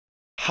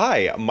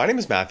Hi, my name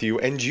is Matthew,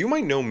 and you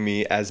might know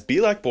me as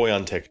Belakboy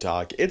on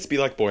TikTok, it's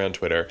Belakboy on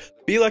Twitter,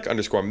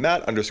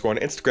 Belak_Matt_ on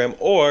Instagram,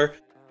 or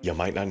you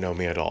might not know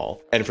me at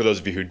all. And for those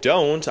of you who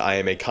don't, I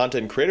am a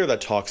content creator that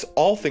talks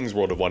all things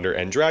World of Wonder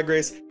and Drag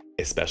Race,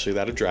 especially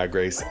that of Drag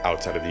Race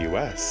outside of the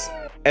US.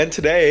 And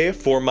today,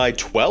 for my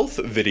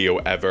 12th video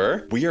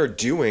ever, we are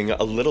doing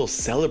a little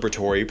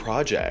celebratory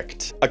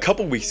project. A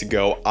couple weeks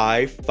ago,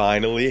 I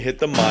finally hit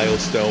the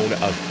milestone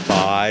of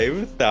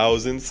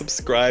 5,000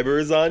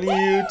 subscribers on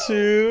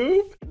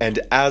YouTube. And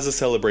as a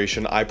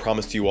celebration, I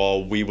promised you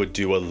all we would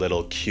do a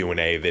little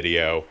Q&A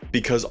video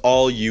because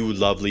all you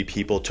lovely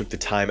people took the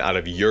time out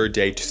of your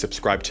day to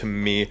subscribe to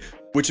me,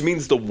 which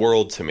means the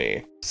world to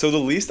me. So the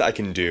least I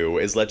can do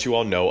is let you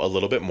all know a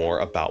little bit more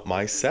about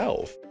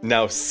myself.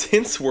 Now,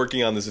 since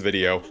working on this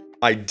video,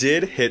 I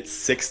did hit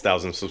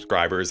 6,000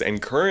 subscribers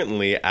and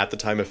currently, at the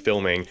time of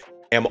filming,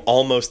 am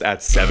almost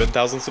at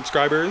 7,000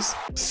 subscribers.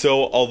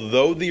 So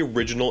although the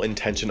original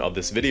intention of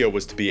this video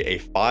was to be a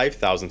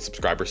 5,000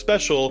 subscriber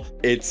special,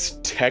 it's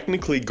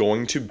technically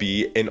going to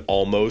be an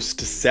almost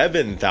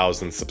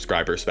 7,000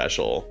 subscriber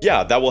special.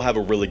 Yeah, that will have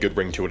a really good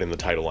ring to it in the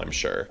title, I'm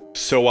sure.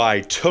 So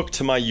I took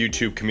to my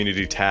YouTube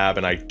community tab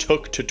and I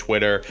took to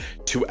Twitter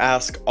to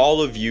ask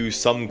all of you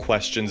some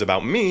questions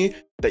about me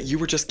that you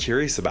were just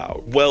curious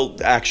about. Well,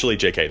 actually,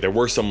 JK, there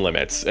were some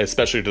limits,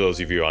 especially to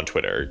those of you on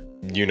Twitter.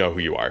 You know who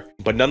you are.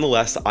 But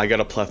nonetheless, I got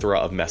a plethora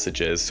of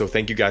messages, so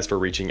thank you guys for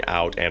reaching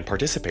out and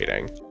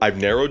participating. I've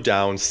narrowed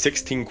down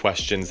 16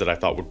 questions that I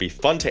thought would be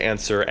fun to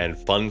answer and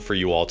fun for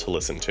you all to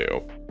listen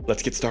to.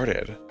 Let's get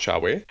started, shall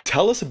we?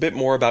 Tell us a bit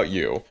more about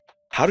you.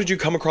 How did you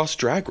come across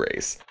Drag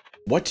Race?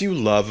 What do you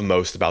love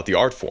most about the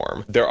art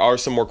form? There are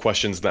some more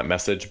questions in that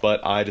message,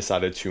 but I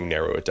decided to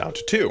narrow it down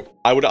to 2.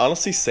 I would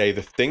honestly say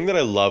the thing that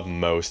I love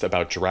most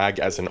about drag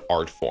as an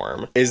art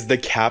form is the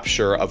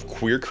capture of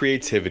queer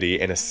creativity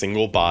in a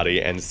single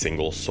body and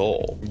single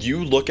soul.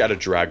 You look at a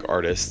drag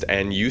artist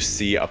and you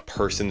see a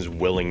person's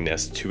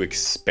willingness to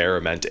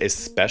experiment,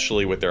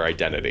 especially with their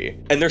identity.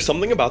 And there's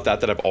something about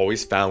that I've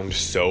always found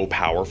so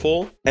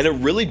powerful, and it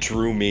really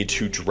drew me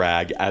to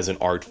drag as an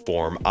art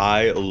form.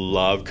 I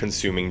love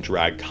consuming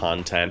drag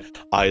content.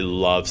 I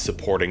love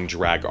supporting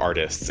drag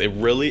artists. It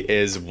really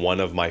is one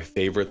of my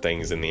favorite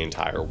things in the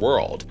entire world.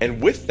 And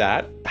with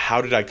that,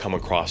 how did I come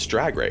across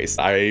Drag Race?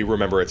 I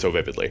remember it so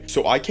vividly.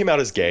 So I came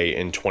out as gay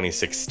in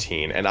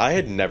 2016 and I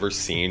had never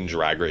seen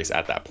Drag Race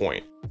at that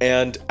point.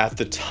 And at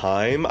the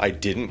time, I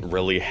didn't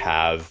really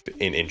have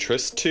an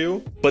interest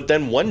to. But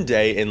then one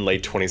day in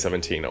late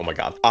 2017, oh my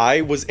God,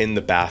 I was in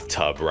the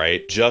bathtub,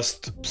 right?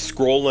 Just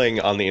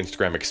scrolling on the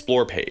Instagram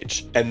Explore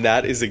page. And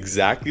that is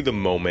exactly the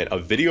moment a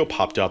video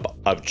popped up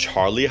of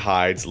Charlie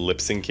Hyde's lip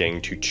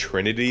syncing to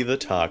Trinity the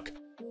Tuck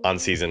on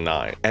season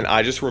 9. And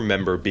I just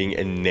remember being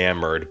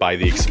enamored by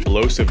the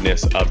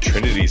explosiveness of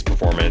Trinity's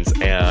performance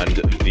and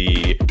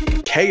the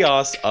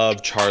chaos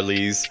of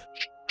Charlie's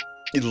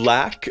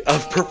lack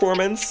of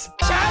performance.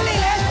 Charlie,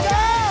 let's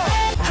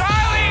go!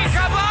 Charlie,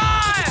 come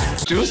on!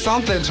 Do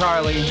something,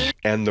 Charlie.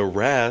 And the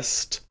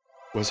rest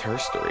was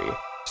herstory.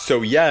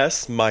 So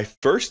yes, my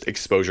first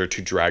exposure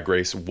to Drag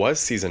Race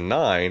was season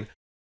 9,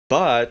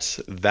 but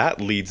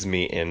that leads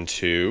me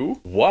into,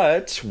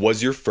 what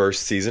was your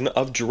first season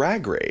of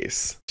Drag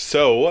Race?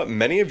 So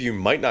many of you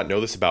might not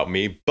know this about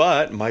me,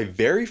 but my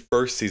very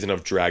first season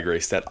of Drag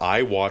Race that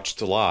I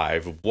watched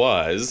live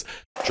was,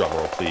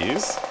 drumroll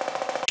please,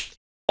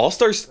 All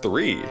Stars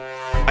 3.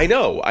 I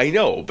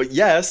know, but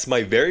yes,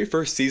 my very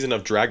first season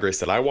of Drag Race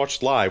that I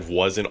watched live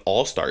was an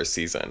All Stars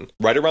season.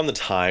 Right around the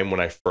time when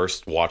I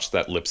first watched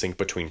that lip sync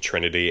between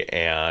Trinity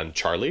and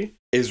Charlie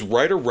is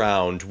right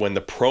around when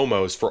the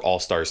promos for All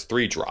Stars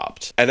 3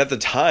 dropped. And at the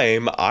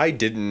time, I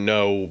didn't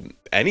know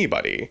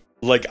anybody.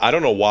 Like, I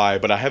don't know why,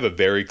 but I have a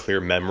very clear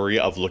memory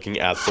of looking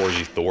at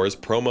Thorgy Thor's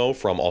promo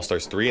from All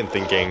Stars 3 and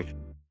thinking,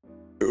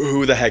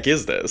 who the heck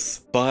is this?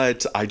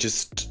 But I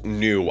just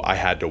knew I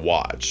had to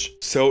watch.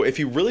 So if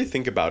you really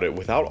think about it,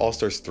 without All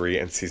Stars 3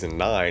 and season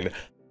 9,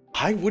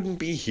 I wouldn't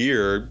be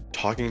here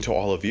talking to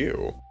all of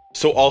you.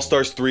 So All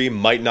Stars 3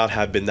 might not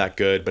have been that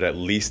good, but at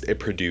least it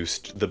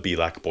produced the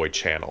Belakboy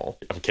channel.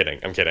 I'm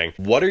kidding.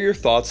 What are your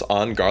thoughts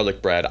on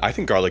garlic bread? I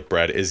think garlic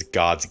bread is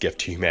God's gift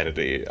to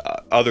humanity,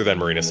 other than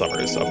Marina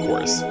Summers, of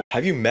course.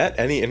 Have you met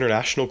any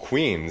international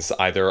queens,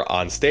 either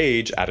on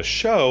stage, at a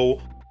show,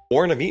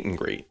 or in a meet and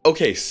greet?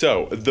 Okay,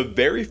 so the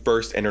very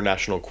first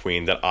international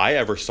queen that I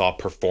ever saw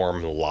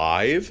perform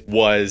live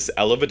was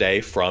Ella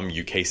Vidae from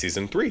UK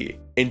season 3.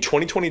 In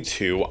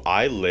 2022,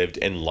 I lived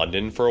in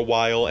London for a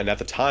while, and at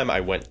the time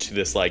I went to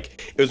this,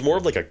 it was more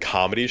of like a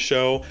comedy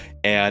show,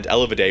 and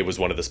Ella Vidae was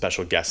one of the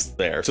special guests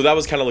there. So that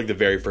was kind of like the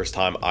very first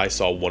time I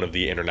saw one of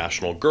the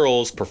international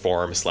girls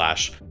perform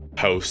 /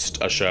 host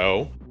a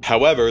show.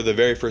 However, the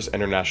very first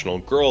international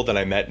girl that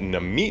I met in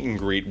a meet and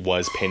greet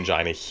was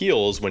Pangina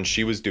Heels when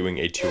she was doing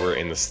a tour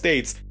in the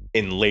States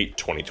in late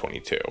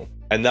 2022.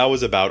 And that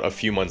was about a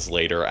few months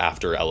later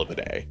after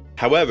Elevade.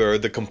 However,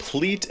 the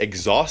complete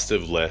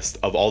exhaustive list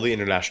of all the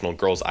international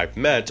girls I've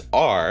met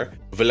are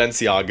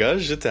Valenciaga,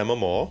 Je t'aime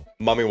amour,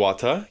 Mami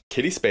Wata,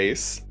 Kitty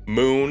Space,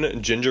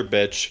 Moon, Ginger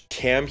Bitch,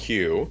 Cam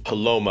Hugh,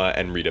 Paloma,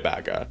 and Rita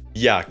Baga.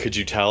 Yeah, could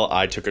you tell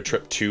I took a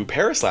trip to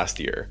Paris last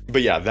year?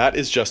 But yeah, that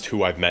is just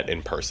who I've met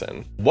in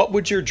person. What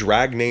would your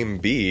drag name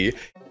be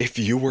if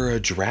you were a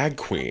drag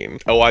queen?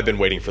 Oh, I've been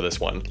waiting for this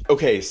one.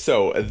 Okay,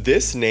 so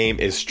this name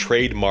is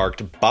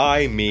trademarked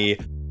by me,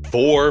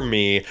 for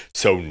me,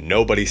 so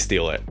nobody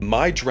steal it.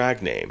 My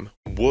drag name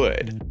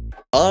would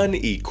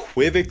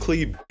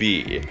unequivocally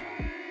be,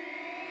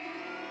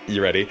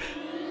 you ready?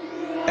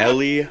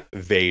 Ellie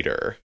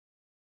Vader.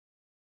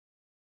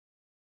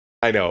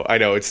 I know,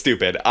 it's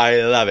stupid.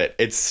 I love it.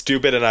 It's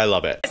stupid and I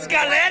love it.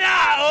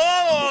 Escalera!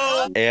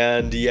 Oh!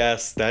 And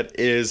yes, that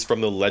is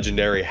from the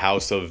legendary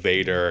House of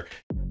Vader,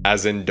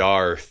 as in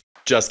Darth.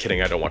 Just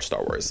kidding, I don't watch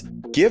Star Wars.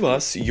 Give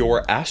us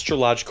your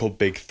astrological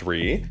big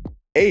three,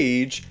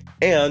 age,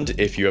 and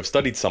if you have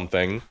studied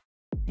something,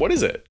 what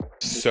is it?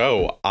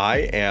 So I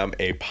am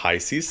a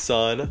Pisces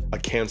sun, a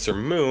Cancer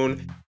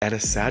moon, and a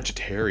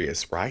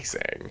Sagittarius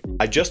rising.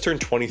 I just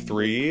turned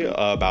 23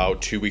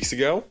 about 2 weeks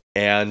ago,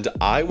 and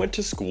I went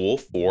to school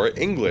for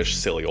English,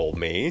 silly old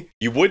me.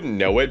 You wouldn't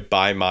know it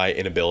by my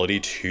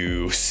inability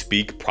to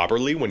speak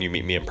properly when you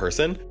meet me in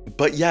person,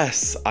 but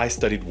yes, I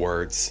studied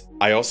words.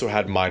 I also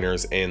had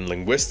minors in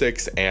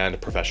linguistics and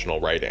professional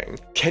writing.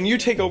 Can you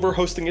take over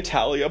hosting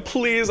Italia,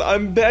 please?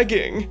 I'm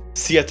begging.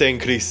 Siete in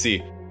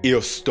crisi. Io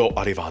sto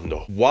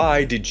arrivando.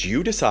 Why did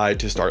you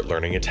decide to start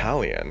learning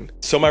Italian?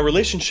 So my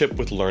relationship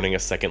with learning a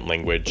second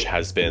language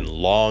has been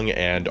long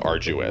and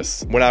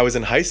arduous. When I was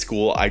in high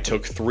school, I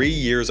took 3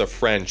 years of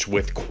French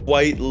with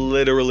quite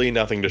literally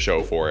nothing to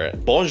show for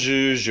it.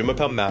 Bonjour, je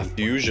m'appelle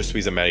Matthew, je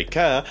suis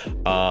américain.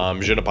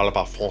 Je ne parle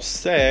pas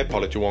français,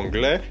 parles-tu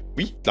anglais?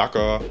 Oui,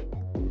 d'accord.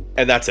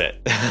 And that's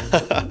it.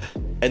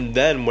 And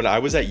then when I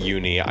was at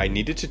uni, I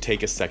needed to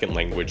take a second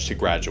language to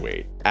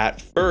graduate.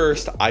 At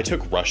first, I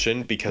took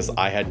Russian because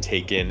I had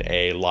taken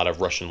a lot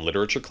of Russian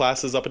literature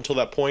classes up until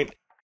that point.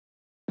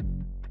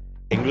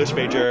 English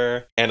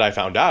major. And I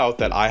found out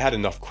that I had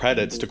enough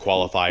credits to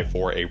qualify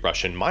for a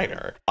Russian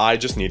minor. I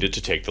just needed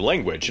to take the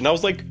language. And I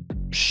was like,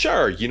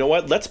 sure, you know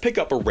what? Let's pick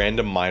up a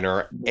random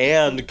minor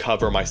and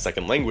cover my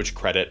second language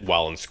credit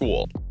while in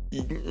school.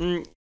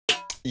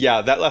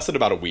 Yeah, that lasted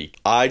about a week.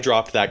 I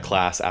dropped that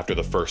class after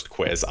the first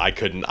quiz. I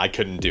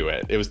couldn't do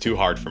it. It was too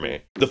hard for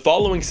me. The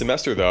following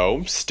semester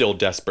though, still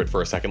desperate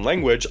for a second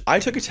language, I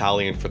took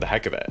Italian for the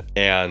heck of it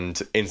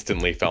and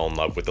instantly fell in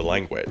love with the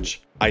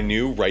language. I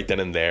knew right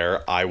then and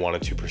there I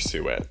wanted to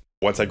pursue it.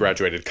 Once I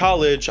graduated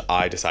college,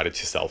 I decided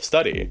to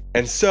self-study.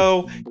 And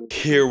so,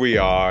 here we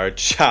are,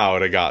 ciao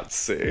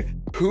ragazzi.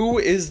 Who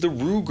is the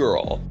Ru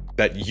girl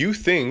that you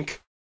think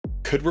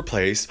could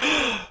replace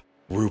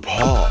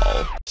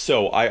RuPaul?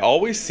 So I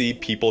always see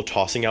people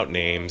tossing out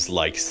names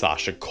like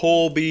Sasha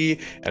Colby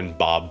and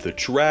Bob the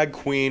Drag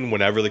Queen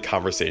whenever the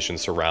conversation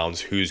surrounds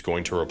who's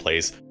going to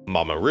replace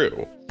Mama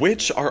Ru,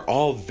 which are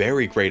all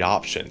very great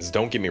options,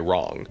 don't get me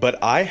wrong,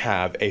 but I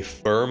have a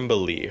firm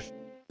belief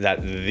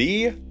that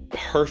the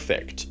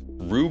perfect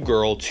Ru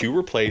girl to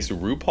replace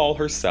RuPaul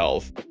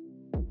herself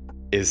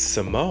is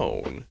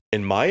Simone.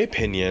 In my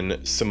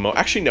opinion, Simone,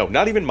 actually no,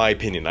 not even my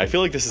opinion, I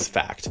feel like this is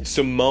fact.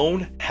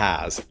 Simone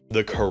has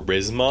the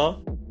charisma,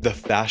 the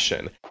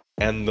fashion,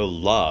 and the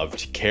love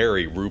to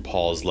carry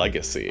RuPaul's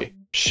legacy.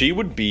 She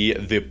would be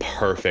the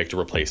perfect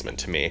replacement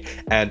to me,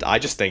 and I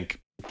just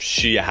think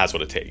she has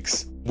what it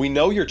takes. We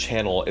know your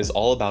channel is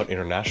all about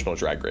international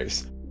Drag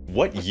Race.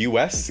 What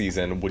US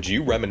season would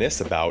you reminisce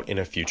about in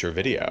a future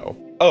video?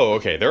 Oh,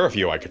 okay, there are a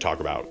few I could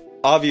talk about.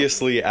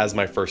 Obviously, as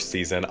my first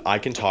season, I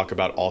can talk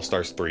about All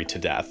Stars 3 to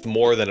death,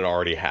 more than it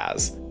already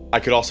has.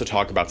 I could also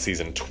talk about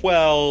Season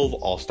 12,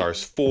 All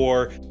Stars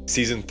 4,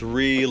 Season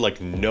 3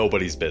 like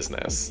nobody's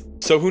business.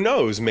 So who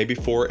knows, maybe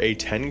for a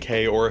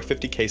 10K or a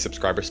 50K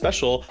subscriber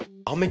special,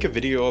 I'll make a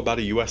video about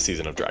a US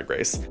season of Drag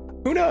Race.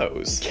 Who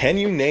knows? Can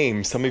you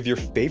name some of your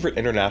favorite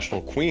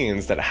international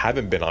queens that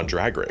haven't been on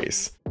Drag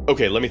Race?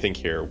 Okay, let me think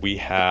here. We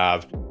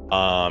have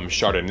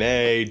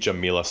Chardonnay,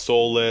 Jamila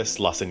Solis,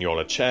 La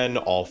Signora Chen,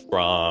 all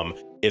from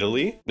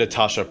Italy,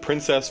 Natasha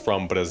Princess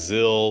from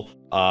Brazil,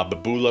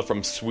 Babula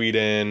from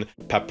Sweden,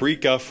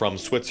 Paprika from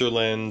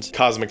Switzerland,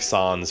 Cosmic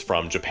Sans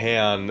from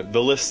Japan.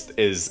 The list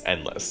is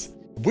endless.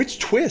 Which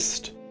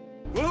twist?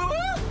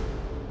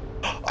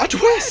 A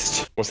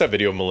twist! What's that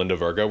video of Melinda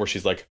Virgo where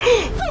she's like,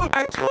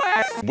 a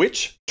twist!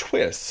 Which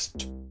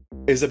twist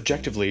is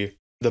objectively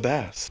the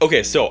best?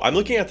 Okay, so I'm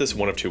looking at this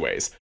one of two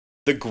ways.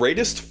 The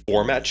greatest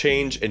format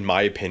change, in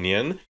my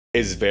opinion,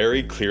 is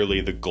very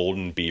clearly the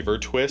Golden Beaver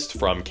twist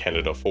from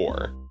Canada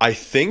 4. I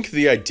think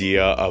the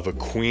idea of a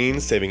queen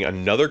saving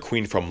another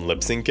queen from lip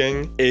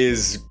syncing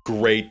is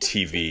great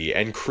TV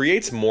and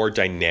creates more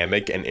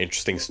dynamic and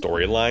interesting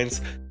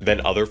storylines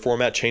than other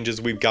format changes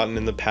we've gotten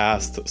in the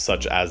past,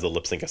 such as the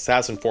lip sync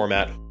assassin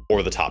format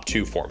or the top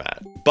 2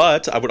 format.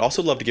 But I would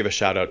also love to give a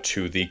shout out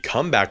to the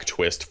comeback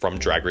twist from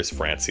Drag Race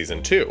France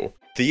Season 2.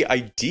 The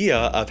idea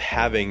of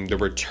having the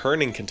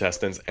returning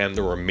contestants and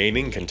the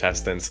remaining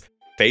contestants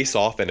face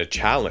off in a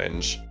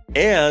challenge,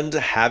 and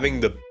having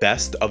the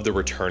best of the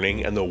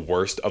returning and the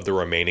worst of the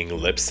remaining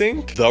lip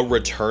sync, the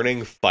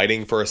returning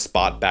fighting for a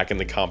spot back in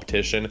the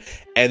competition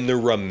and the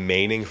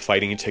remaining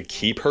fighting to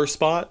keep her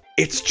spot.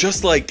 It's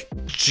just like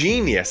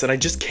genius, and I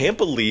just can't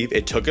believe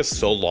it took us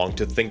so long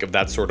to think of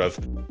that sort of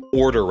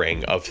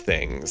ordering of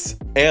things.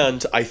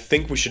 And I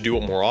think we should do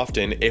it more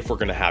often if we're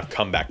gonna have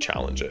comeback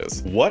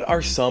challenges. What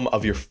are some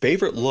of your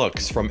favorite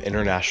looks from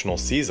international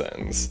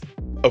seasons?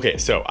 Okay,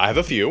 so I have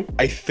a few.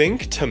 I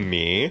think to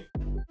me,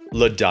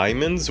 La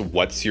Diamond's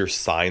What's Your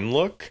Sign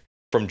look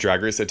from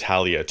Drag Race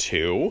Italia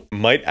 2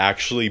 might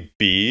actually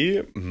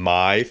be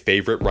my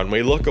favorite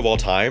runway look of all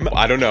time.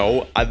 I don't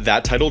know,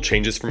 that title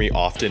changes for me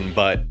often,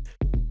 but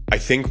I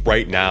think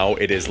right now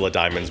it is La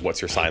Diamond's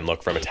What's Your Sign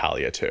look from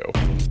Italia 2.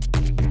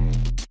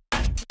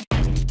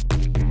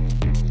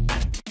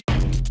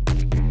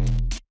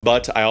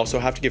 But I also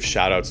have to give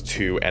shoutouts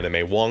to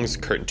Anime Wong's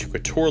Curtain to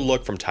Couture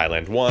look from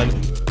Thailand 1.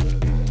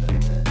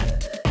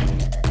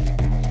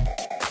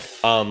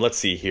 Let's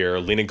see here,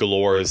 Lena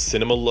Galore's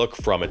Cinema look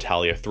from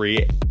Italia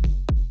 3.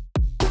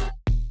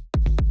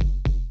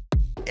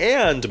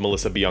 And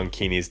Melissa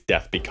Bianchini's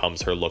Death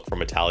Becomes Her look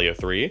from Italia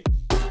 3.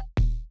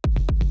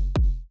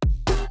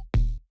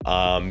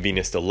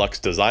 Venus Deluxe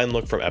Design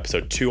look from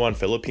episode 2 on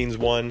Philippines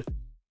 1.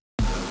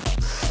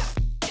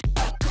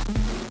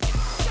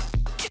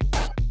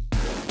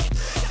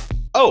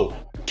 Oh,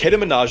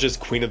 Keda Minaj's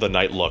Queen of the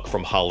Night look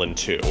from Holland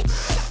 2.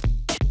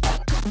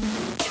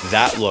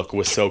 That look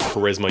was so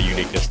charisma,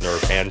 uniqueness,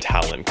 nerve, and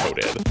talent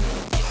coded.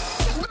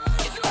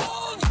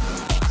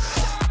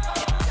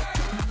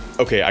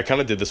 Okay, I kind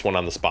of did this one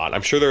on the spot.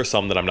 I'm sure there are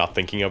some that I'm not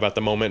thinking of at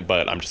the moment,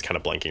 but I'm just kind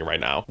of blanking right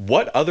now.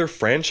 What other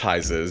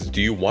franchises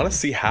do you want to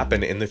see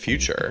happen in the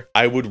future?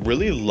 I would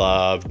really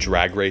love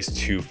Drag Race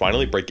to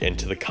finally break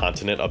into the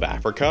continent of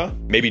Africa,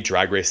 maybe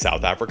Drag Race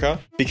South Africa,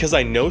 because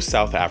I know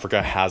South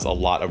Africa has a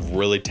lot of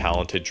really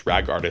talented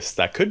drag artists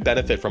that could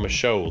benefit from a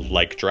show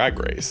like Drag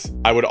Race.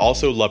 I would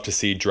also love to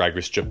see Drag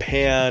Race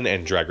Japan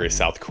and Drag Race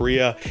South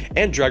Korea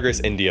and Drag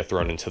Race India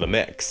thrown into the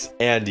mix.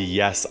 And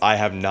yes, I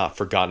have not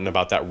forgotten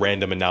about that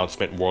random announcement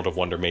World of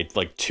Wonder made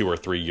like 2 or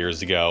 3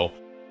 years ago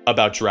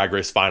about Drag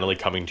Race finally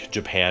coming to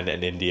Japan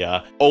and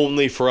India,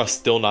 only for us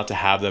still not to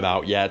have them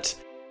out yet.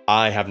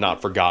 I have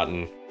not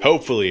forgotten.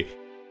 Hopefully,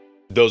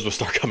 those will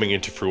start coming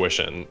into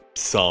fruition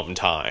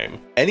sometime.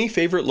 Any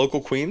favorite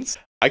local queens?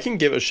 I can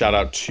give a shout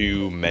out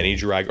to many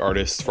drag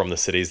artists from the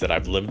cities that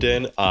I've lived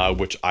in,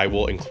 which I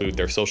will include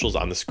their socials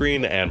on the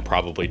screen and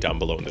probably down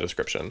below in the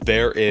description.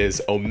 There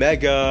is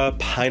Omega,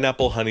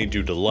 Pineapple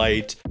Honeydew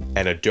Delight,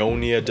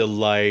 Anadonia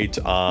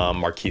Delight,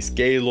 Marquise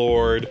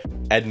Gaylord,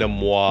 Edna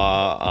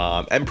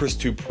Moi, Empress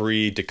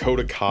Dupree,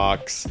 Dakota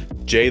Cox,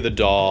 Jay the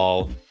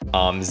Doll,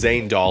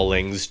 Zane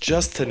Dallings,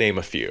 just to name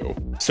a few.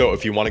 So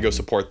if you want to go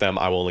support them,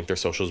 I will link their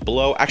socials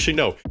below. Actually,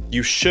 no,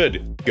 you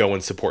should go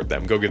and support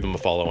them. Go give them a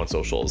follow on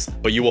socials,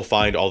 but you will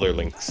find all their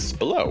links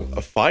below.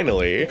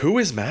 Finally, who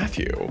is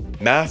Matthew?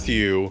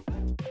 Matthew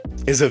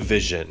is a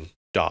vision,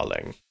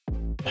 darling.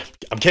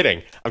 I'm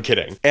kidding.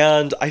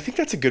 And I think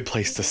that's a good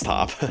place to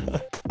stop.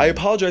 I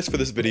apologize for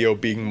this video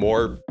being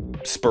more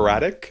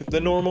sporadic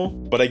than normal,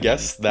 but I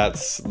guess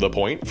that's the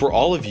point. For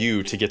all of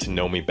you to get to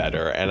know me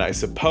better, and I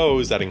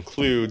suppose that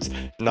includes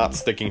not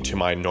sticking to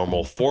my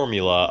normal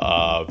formula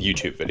of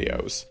YouTube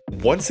videos.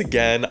 Once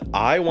again,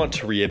 I want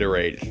to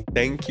reiterate,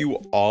 thank you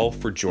all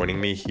for joining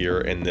me here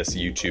in this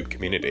YouTube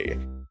community.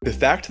 The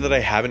fact that I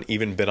haven't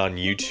even been on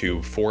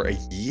YouTube for a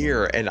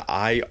year and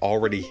I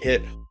already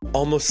hit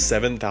almost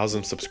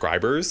 7,000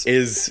 subscribers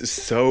is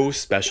so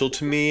special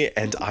to me,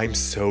 and I'm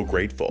so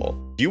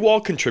grateful. You all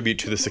contribute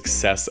to the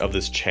success of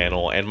this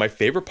channel, and my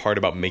favorite part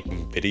about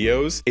making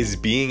videos is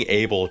being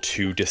able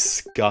to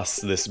discuss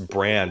this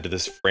brand,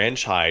 this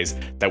franchise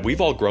that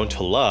we've all grown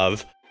to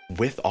love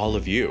with all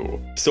of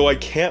you. So I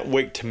can't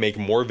wait to make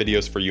more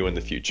videos for you in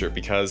the future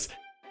because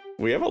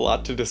we have a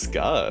lot to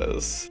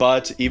discuss.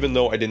 But even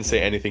though I didn't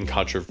say anything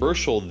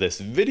controversial this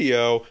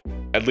video,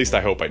 at least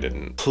I hope I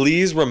didn't,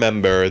 please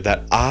remember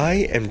that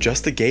I am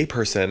just a gay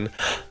person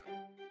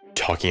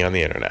talking on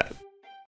the internet.